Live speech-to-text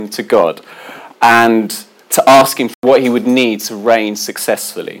to God and to ask him for what he would need to reign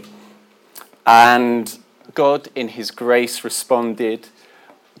successfully. And God, in his grace, responded,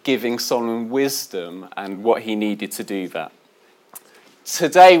 giving Solomon wisdom and what he needed to do that.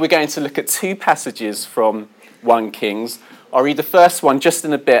 Today we're going to look at two passages from 1 Kings. I'll read the first one just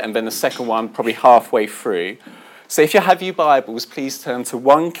in a bit and then the second one probably halfway through. So if you have your Bibles, please turn to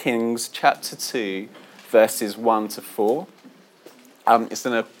 1 Kings chapter 2, verses 1 to 4.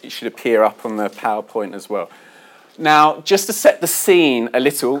 It should appear up on the PowerPoint as well. Now, just to set the scene a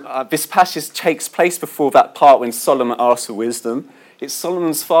little, this passage takes place before that part when Solomon asks for wisdom. It's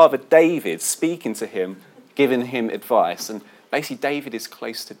Solomon's father, David, speaking to him, giving him advice. And basically, David is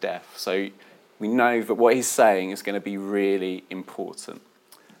close to death. So we know that what he's saying is going to be really important.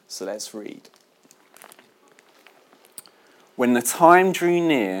 So let's read. When the time drew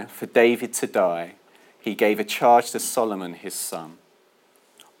near for David to die, he gave a charge to Solomon, his son.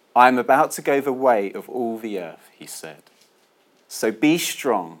 I am about to go the way of all the earth, he said. So be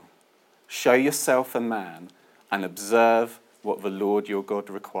strong, show yourself a man, and observe what the Lord your God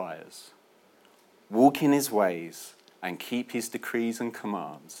requires. Walk in his ways and keep his decrees and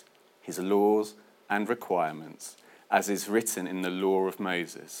commands, his laws and requirements, as is written in the law of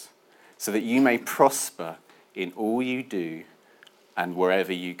Moses, so that you may prosper in all you do and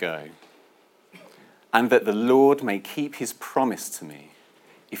wherever you go. And that the Lord may keep his promise to me.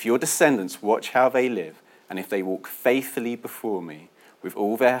 If your descendants watch how they live, and if they walk faithfully before me with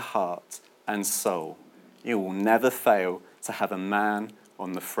all their heart and soul, you will never fail to have a man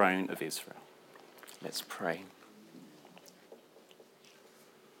on the throne of Israel. Let's pray.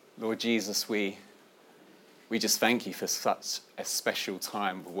 Lord Jesus, we just thank you for such a special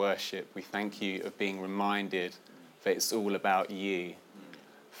time of worship. We thank you of being reminded that it's all about you,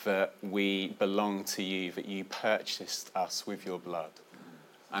 that we belong to you, that you purchased us with your blood.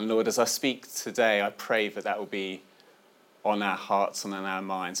 And Lord, as I speak today, I pray that that will be on our hearts and on our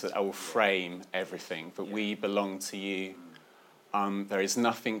minds, that will frame everything, that we belong to you. There is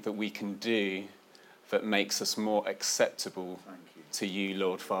nothing that we can do that makes us more acceptable to you,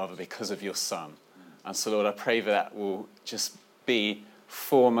 Lord Father, because of your Son. And so, Lord, I pray that will just be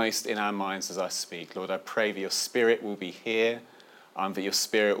foremost in our minds as I speak. Lord, I pray that your Spirit will be here, that your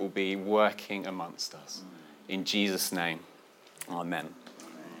Spirit will be working amongst us. In Jesus' name, amen.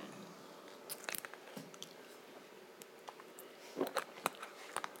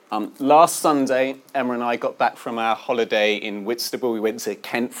 Last Sunday, Emma and I got back from our holiday in Whitstable. We went to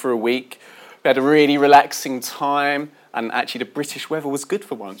Kent for a week. We had a really relaxing time, and actually the British weather was good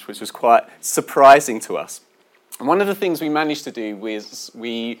for once, which was quite surprising to us. And one of the things we managed to do was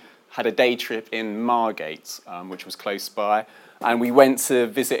we had a day trip in Margate, which was close by, and we went to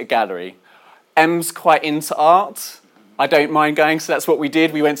visit a gallery. Em's quite into art. I don't mind going, so that's what we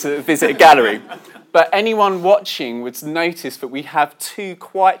did. We went to visit a gallery. But anyone watching would notice that we have two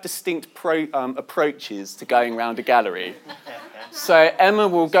quite distinct approaches to going around a gallery. So Emma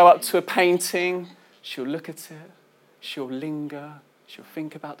will go up to a painting, she'll look at it, she'll linger, she'll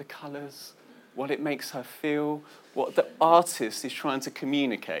think about the colours, what it makes her feel, what the artist is trying to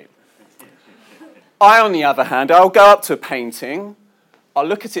communicate. I, on the other hand, I'll go up to a painting, I'll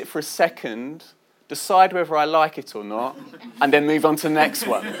look at it for a second, decide whether I like it or not, and then move on to the next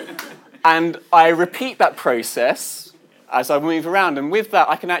one. And I repeat that process as I move around. And with that,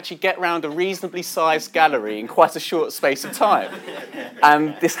 I can actually get around a reasonably sized gallery in quite a short space of time.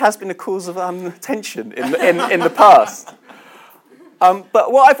 And this has been a cause of tension in the past.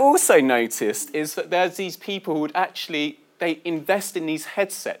 But what I've also noticed is that there's these people who would actually, they invest in these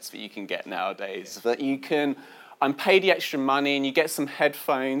headsets that you can get nowadays, that you can pay the extra money and you get some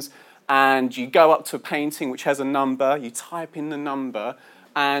headphones and you go up to a painting which has a number, you type in the number,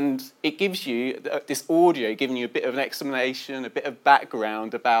 and it gives you this audio, giving you a bit of an explanation, a bit of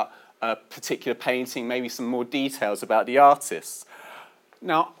background about a particular painting, maybe some more details about the artist.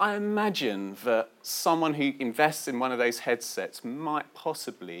 Now, I imagine that someone who invests in one of those headsets might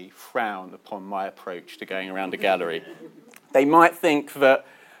possibly frown upon my approach to going around a gallery. They might think that,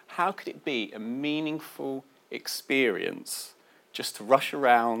 how could it be a meaningful experience just to rush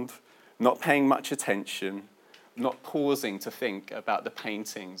around, not paying much attention, not pausing to think about the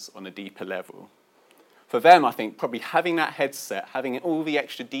paintings on a deeper level? For them, I think probably having that headset, having all the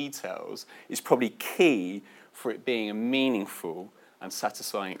extra details, is probably key for it being a meaningful and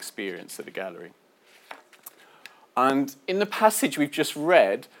satisfying experience at the gallery. And in the passage we've just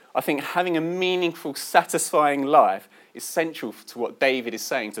read, I think having a meaningful, satisfying life is central to what David is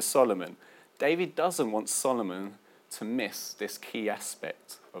saying to Solomon. David doesn't want Solomon to miss this key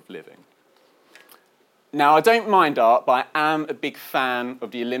aspect of living. Now, I don't mind art, but I am a big fan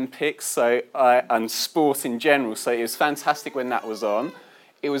of the Olympics and sport in general, so it was fantastic when that was on.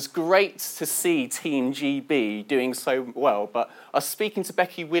 It was great to see Team GB doing so well, but I was speaking to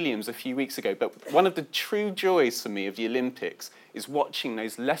Becky Williams a few weeks ago, but one of the true joys for me of the Olympics is watching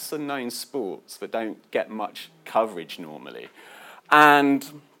those lesser-known sports that don't get much coverage normally.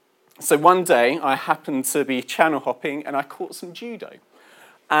 And so one day, I happened to be channel hopping, and I caught some judo.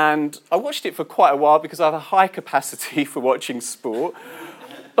 And I watched it for quite a while because I have a high capacity for watching sport.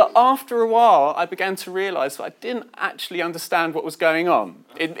 But after a while, I began to realise that I didn't actually understand what was going on.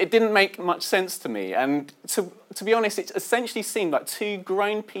 It didn't make much sense to me. And to be honest, it essentially seemed like two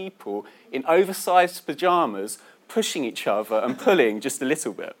grown people in oversized pyjamas pushing each other and pulling just a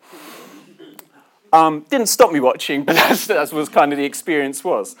little bit. Didn't stop me watching, but that was kind of the experience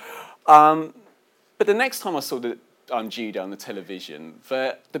was. But the next time I saw the judo on the television,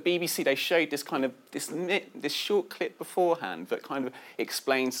 the BBC, they showed this short clip beforehand that kind of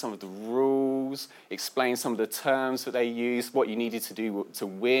explained some of the rules, explained some of the terms that they used, what you needed to do to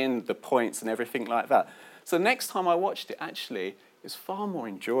win, the points and everything like that. So the next time I watched it, actually, it was far more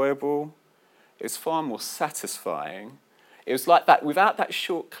enjoyable, it was far more satisfying. It was like that, without that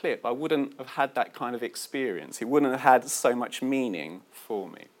short clip, I wouldn't have had that kind of experience. It wouldn't have had so much meaning for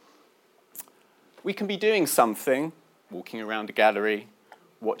me. We can be doing something, walking around a gallery,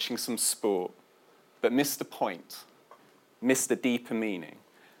 watching some sport, but miss the point, miss the deeper meaning.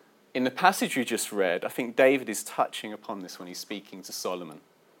 In the passage we just read, I think David is touching upon this when he's speaking to Solomon.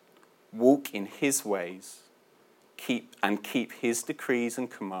 Walk in his ways, keep his decrees and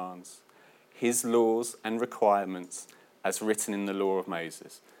commands, his laws and requirements as written in the law of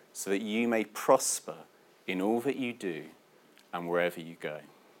Moses, so that you may prosper in all that you do and wherever you go.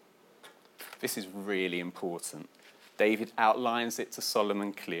 This is really important. David outlines it to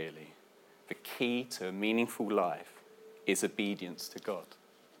Solomon clearly. The key to a meaningful life is obedience to God.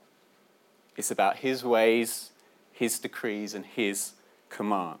 It's about his ways, his decrees, and his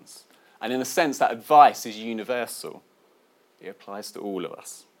commands. And in a sense, that advice is universal. It applies to all of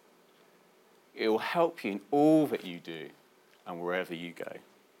us. It will help you in all that you do and wherever you go.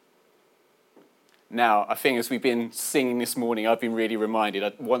 Now, I think as we've been singing this morning, I've been really reminded,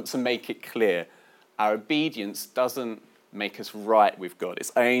 I want to make it clear, our obedience doesn't make us right with God.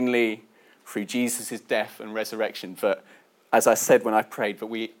 It's only through Jesus' death and resurrection that, as I said when I prayed, that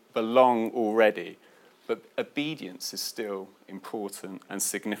we belong already. But obedience is still important and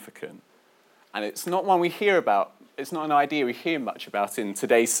significant. And it's not one we hear about, it's not an idea we hear much about in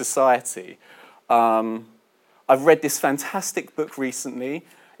today's society. I've read this fantastic book recently.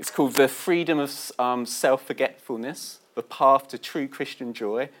 It's called The Freedom of Self-Forgetfulness, The Path to True Christian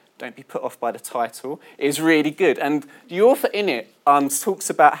Joy. Don't be put off by the title. It is really good. And the author in it talks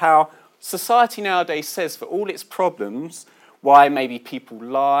about how society nowadays says for all its problems, why maybe people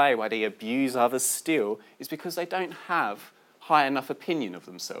lie, why they abuse others still, is because they don't have high enough opinion of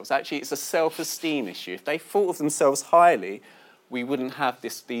themselves. Actually, it's a self-esteem issue. If they thought of themselves highly, we wouldn't have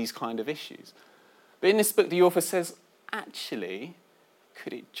these kind of issues. But in this book, the author says, actually,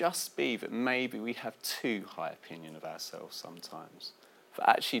 could it just be that maybe we have too high opinion of ourselves sometimes? For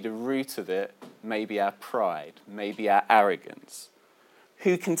actually the root of it may be our pride, maybe our arrogance.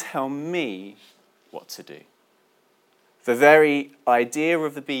 Who can tell me what to do? The very idea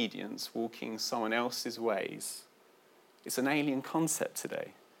of obedience, walking someone else's ways, is an alien concept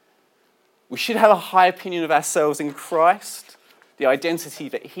today. We should have a high opinion of ourselves in Christ, the identity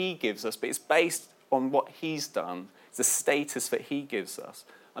that he gives us, but it's based on what he's done, the status that he gives us.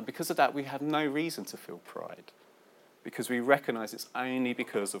 And because of that, we have no reason to feel pride, because we recognise it's only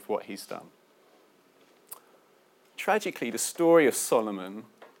because of what he's done. Tragically, the story of Solomon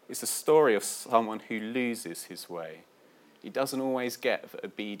is the story of someone who loses his way. He doesn't always get that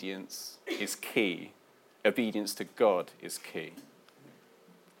obedience is key. Obedience to God is key.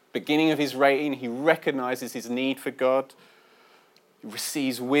 Beginning of his reign, he recognises his need for God. He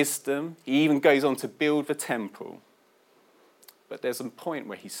receives wisdom. He even goes on to build the temple. But there's a point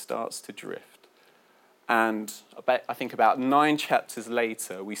where he starts to drift. And I think about 9 chapters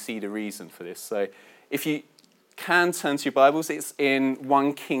later, we see the reason for this. So if you can turn to your Bibles, it's in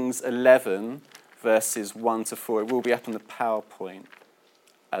 1 Kings 11, verses 1 to 4. It will be up on the PowerPoint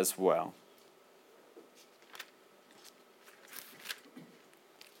as well.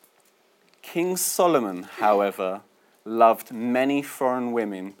 King Solomon, however, loved many foreign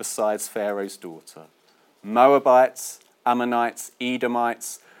women besides Pharaoh's daughter, Moabites, Ammonites,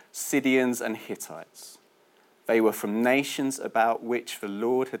 Edomites, Sidonians, and Hittites. They were from nations about which the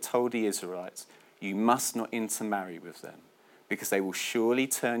Lord had told the Israelites, you must not intermarry with them, because they will surely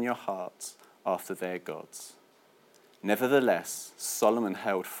turn your hearts after their gods. Nevertheless, Solomon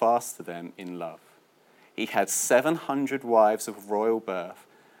held fast to them in love. He had 700 wives of royal birth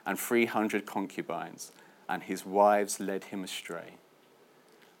and 300 concubines, and his wives led him astray.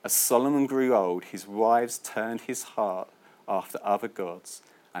 As Solomon grew old, his wives turned his heart after other gods,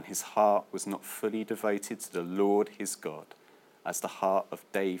 and his heart was not fully devoted to the Lord his God, as the heart of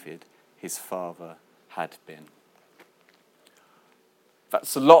David, his father, had been.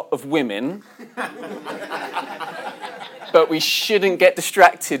 That's a lot of women, but we shouldn't get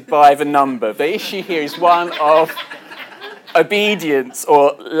distracted by the number. The issue here is one of obedience,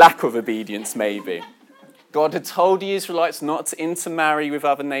 or lack of obedience maybe. God had told the Israelites not to intermarry with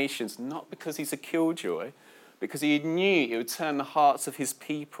other nations, not because he's a killjoy, because he knew it would turn the hearts of his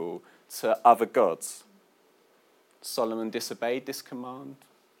people to other gods. Solomon disobeyed this command,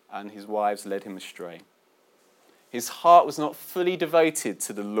 and his wives led him astray. His heart was not fully devoted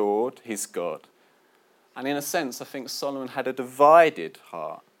to the Lord, his God. And in a sense, I think Solomon had a divided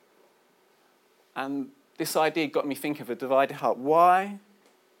heart. And this idea got me thinking of a divided heart. Why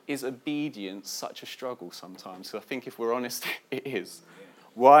is obedience such a struggle sometimes? So I think if we're honest, it is.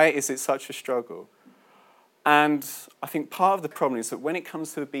 Why is it such a struggle? And I think part of the problem is that when it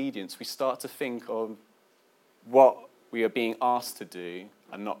comes to obedience, we start to think of what we are being asked to do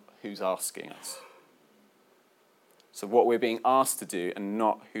and not who's asking us. So what we're being asked to do and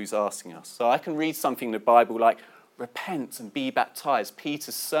not who's asking us. So I can read something in the Bible like, repent and be baptized,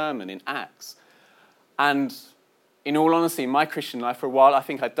 Peter's sermon in Acts. And in all honesty, in my Christian life, for a while, I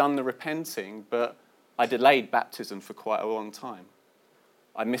think I'd done the repenting, but I delayed baptism for quite a long time.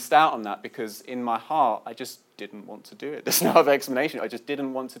 I missed out on that because in my heart, I just didn't want to do it. There's no other explanation. I just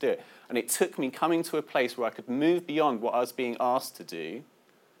didn't want to do it. And it took me coming to a place where I could move beyond what I was being asked to do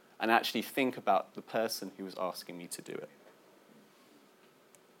and actually think about the person who was asking me to do it.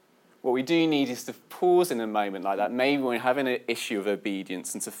 What we do need is to pause in a moment like that, maybe when we're having an issue of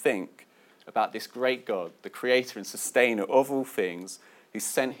obedience, and to think about this great God, the creator and sustainer of all things, who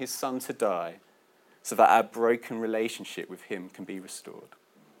sent his son to die so that our broken relationship with him can be restored.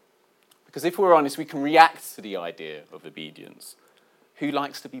 Because if we're honest, we can react to the idea of obedience. Who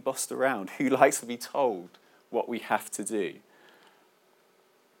likes to be bossed around? Who likes to be told what we have to do?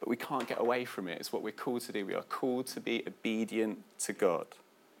 But we can't get away from it. It's what we're called to do. We are called to be obedient to God.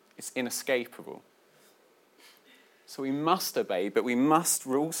 It's inescapable. So we must obey, but we must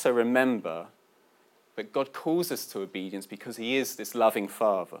also remember that God calls us to obedience because he is this loving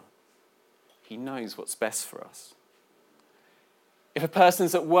Father. He knows what's best for us. If a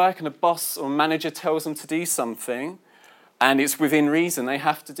person's at work and a boss or manager tells them to do something and it's within reason, they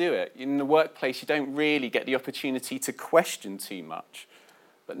have to do it. In the workplace, you don't really get the opportunity to question too much.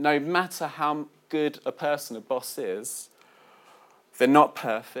 But no matter how good a person a boss is, they're not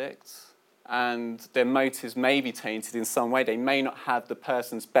perfect and their motives may be tainted in some way. They may not have the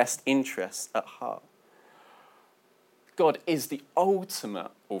person's best interests at heart. God is the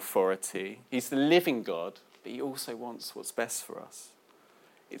ultimate authority. He's the living God, but he also wants what's best for us.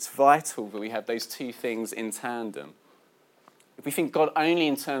 It's vital that we have those two things in tandem. If we think God only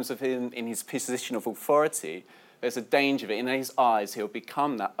in terms of him in his position of authority, there's a danger that in his eyes he'll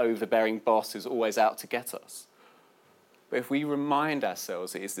become that overbearing boss who's always out to get us. But if we remind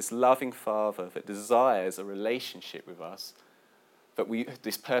ourselves it is this loving Father that desires a relationship with us,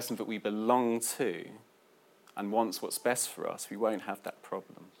 this person that we belong to, and wants what's best for us, we won't have that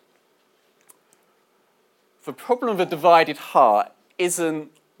problem. The problem of a divided heart isn't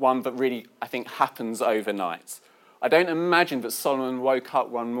one that really, I think, happens overnight. I don't imagine that Solomon woke up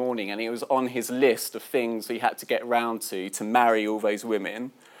one morning and it was on his list of things he had to get round to marry all those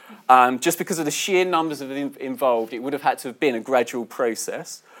women. Just because of the sheer numbers involved, it would have had to have been a gradual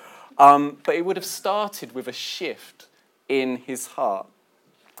process. But it would have started with a shift in his heart.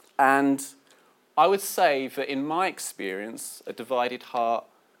 And I would say that in my experience, a divided heart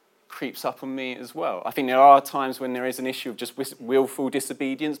creeps up on me as well. I think there are times when there is an issue of just willful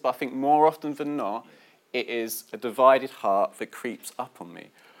disobedience, but I think more often than not, it is a divided heart that creeps up on me.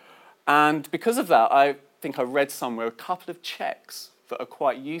 And because of that, I think I read somewhere a couple of checks that are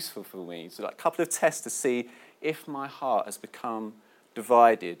quite useful for me. So like a couple of tests to see if my heart has become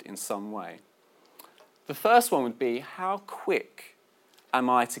divided in some way. The first one would be, how quick am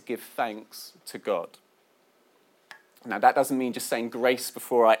I to give thanks to God? Now, that doesn't mean just saying grace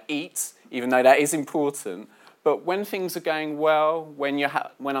before I eat, even though that is important. But when things are going well, when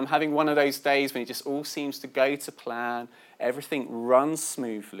I'm having one of those days when it just all seems to go to plan, everything runs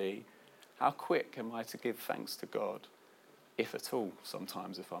smoothly, how quick am I to give thanks to God? If at all,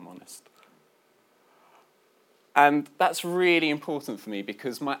 sometimes, if I'm honest. And that's really important for me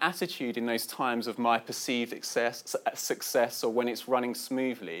because my attitude in those times of my perceived success or when it's running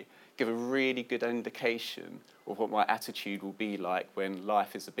smoothly give a really good indication of what my attitude will be like when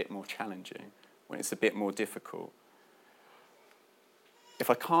life is a bit more challenging, when it's a bit more difficult. If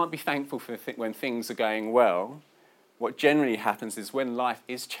I can't be thankful for when things are going well, what generally happens is when life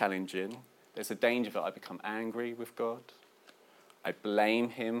is challenging, there's a danger that I become angry with God. I blame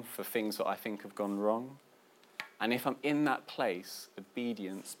him for things that I think have gone wrong. And if I'm in that place,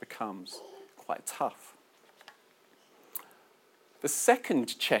 obedience becomes quite tough. The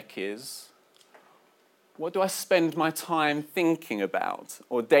second check is, what do I spend my time thinking about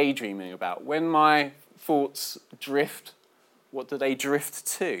or daydreaming about? When my thoughts drift, what do they drift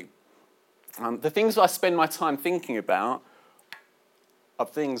to? The things that I spend my time thinking about are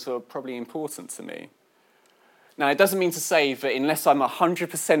things that are probably important to me. Now, it doesn't mean to say that unless I'm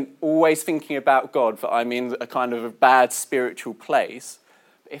 100% always thinking about God, that I'm in a kind of a bad spiritual place.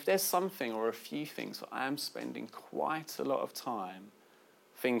 But if there's something or a few things that I am spending quite a lot of time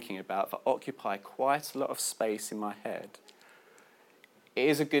thinking about, that occupy quite a lot of space in my head, it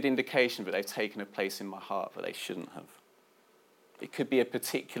is a good indication that they've taken a place in my heart that they shouldn't have. It could be a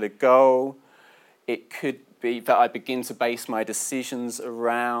particular goal. It could be that I begin to base my decisions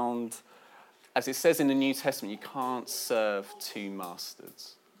around. As it says in the New Testament, you can't serve two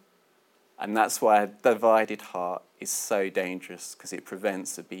masters. And that's why a divided heart is so dangerous, because it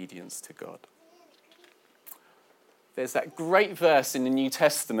prevents obedience to God. There's that great verse in the New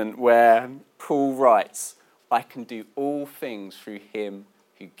Testament where Paul writes, I can do all things through him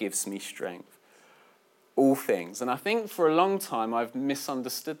who gives me strength. All things. And I think for a long time I've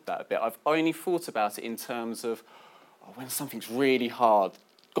misunderstood that a bit. I've only thought about it in terms of when something's really hard,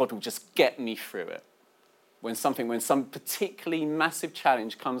 God will just get me through it. When some particularly massive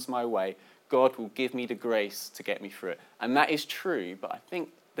challenge comes my way, God will give me the grace to get me through it. And that is true, but I think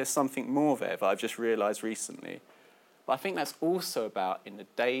there's something more there that I've just realised recently. But I think that's also about, in the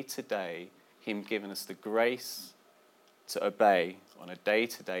day-to-day, him giving us the grace to obey on a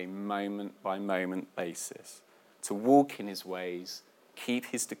day-to-day, moment-by-moment basis, to walk in his ways, keep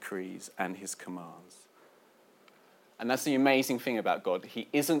his decrees and his commands. And that's the amazing thing about God. He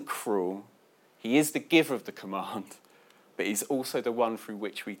isn't cruel. He is the giver of the command, but he's also the one through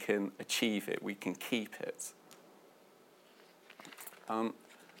which we can achieve it, we can keep it.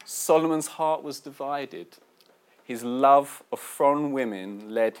 Solomon's heart was divided. His love of foreign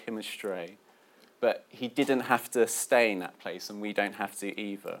women led him astray, but he didn't have to stay in that place, and we don't have to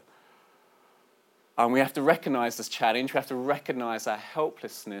either. We have to recognise this challenge. We have to recognise our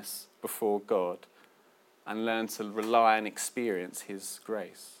helplessness before God and learn to rely and experience his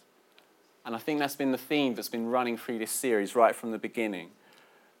grace. And I think that's been the theme that's been running through this series right from the beginning.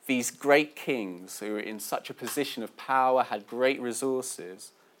 These great kings who were in such a position of power, had great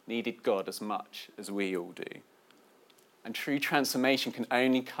resources, needed God as much as we all do. And true transformation can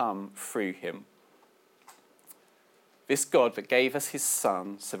only come through him. This God that gave us his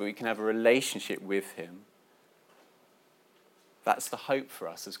Son so that we can have a relationship with him, that's the hope for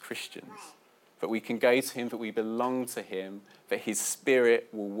us as Christians. That we can go to him, that we belong to him, that his Spirit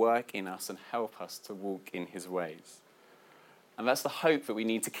will work in us and help us to walk in his ways. And that's the hope that we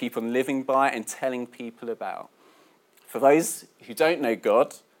need to keep on living by and telling people about. For those who don't know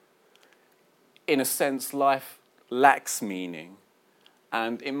God, in a sense, life lacks meaning.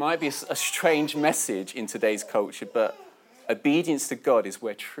 And it might be a strange message in today's culture, but obedience to God is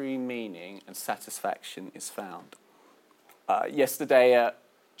where true meaning and satisfaction is found. Yesterday,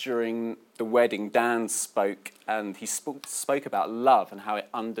 during the wedding, Dan spoke, and he spoke about love and how it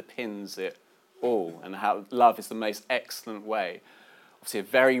underpins it all, and how love is the most excellent way. Obviously a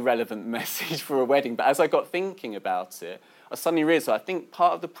very relevant message for a wedding, but as I got thinking about it, I suddenly realised I think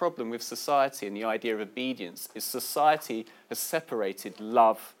part of the problem with society and the idea of obedience is society has separated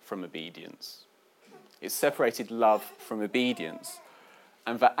love from obedience. It's separated love from obedience.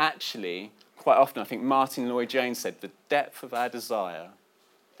 And that actually, quite often, I think Martin Lloyd-Jones said, the depth of our desire,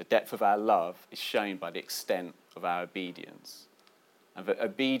 the depth of our love is shown by the extent of our obedience. And that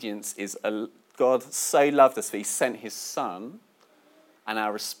obedience is God so loved us that he sent his Son, and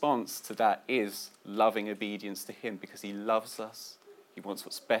our response to that is loving obedience to him because he loves us, he wants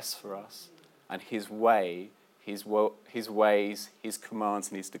what's best for us, and his way, his ways, his commands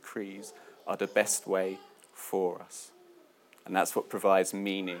and his decrees are the best way for us. And that's what provides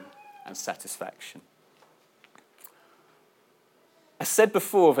meaning and satisfaction. I said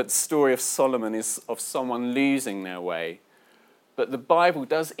before that the story of Solomon is of someone losing their way, but the Bible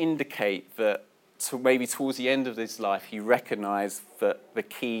does indicate that maybe towards the end of his life, he recognised that the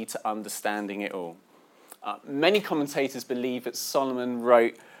key to understanding it all. Many commentators believe that Solomon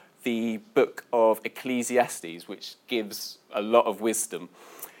wrote the book of Ecclesiastes, which gives a lot of wisdom.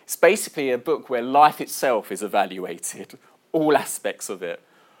 It's basically a book where life itself is evaluated, all aspects of it.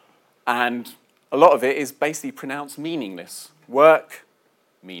 And a lot of it is basically pronounced meaningless. Work,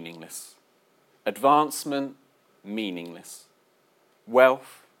 meaningless. Advancement, meaningless.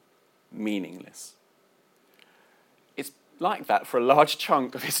 Wealth, meaningless. It's like that for a large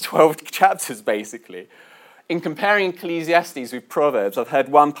chunk of his 12 chapters, basically. In comparing Ecclesiastes with Proverbs, I've heard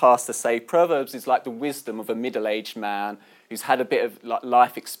one pastor say Proverbs is like the wisdom of a middle-aged man who's had a bit of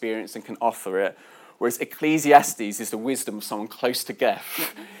life experience and can offer it, whereas Ecclesiastes is the wisdom of someone close to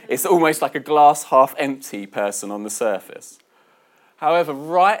death. It's almost like a glass half empty person on the surface. However,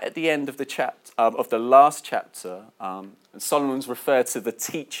 right at the end of the last chapter, and Solomon's referred to the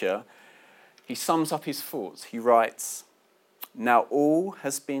teacher, he sums up his thoughts. He writes, "Now all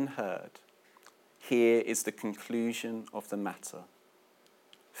has been heard. Here is the conclusion of the matter.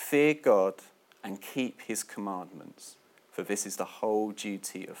 Fear God and keep his commandments, for this is the whole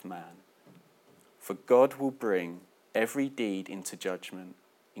duty of man. For God will bring every deed into judgment,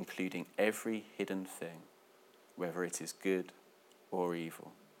 including every hidden thing, whether it is good or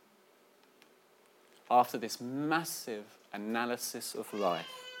evil." After this massive analysis of life,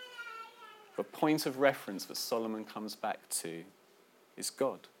 the point of reference that Solomon comes back to is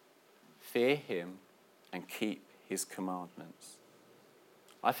God. Fear him and keep his commandments.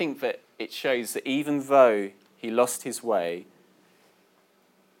 I think that it shows that even though he lost his way,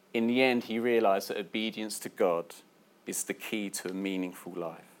 in the end he realized that obedience to God is the key to a meaningful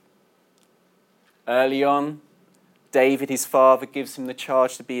life. Early on, David, his father, gives him the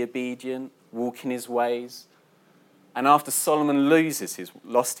charge to be obedient, walk in his ways. And after Solomon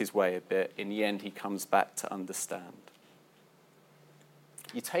lost his way a bit, in the end he comes back to understand.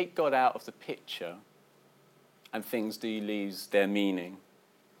 You take God out of the picture and things do lose their meaning.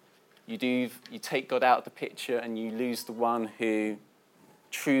 You take God out of the picture and you lose the one who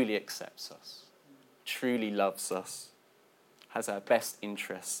truly accepts us, truly loves us, has our best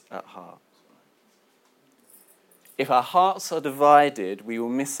interests at heart. If our hearts are divided, we will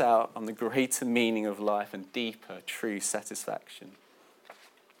miss out on the greater meaning of life and deeper, true satisfaction.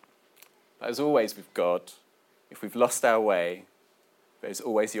 But as always with God, if we've lost our way, there's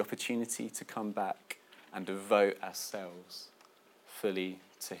always the opportunity to come back and devote ourselves fully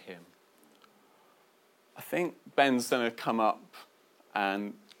to him. I think Ben's going to come up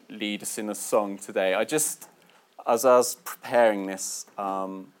and lead us in a song today. As I was preparing this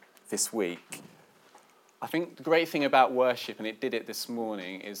this week, I think the great thing about worship, and it did it this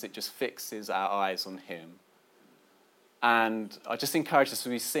morning, is it just fixes our eyes on him. And I just encourage us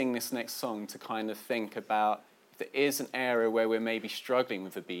as we sing this next song to kind of think about if there is an area where we're maybe struggling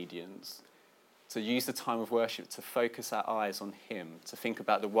with obedience, to use the time of worship to focus our eyes on him, to think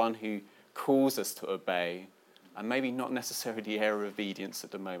about the one who calls us to obey, and maybe not necessarily the area of obedience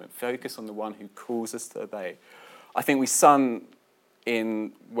at the moment. Focus on the one who calls us to obey. I think we sung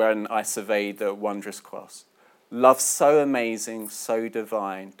in When I Surveyed the Wondrous Cross, love so amazing, so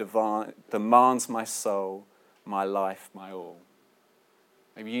divine, demands my soul, my life, my all.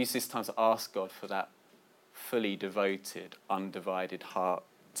 Maybe use this time to ask God for that fully devoted, undivided heart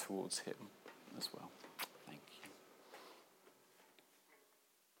towards him as well. Thank you.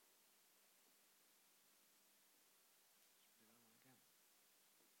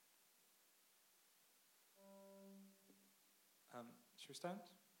 Should we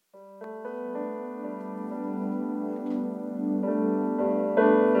stand?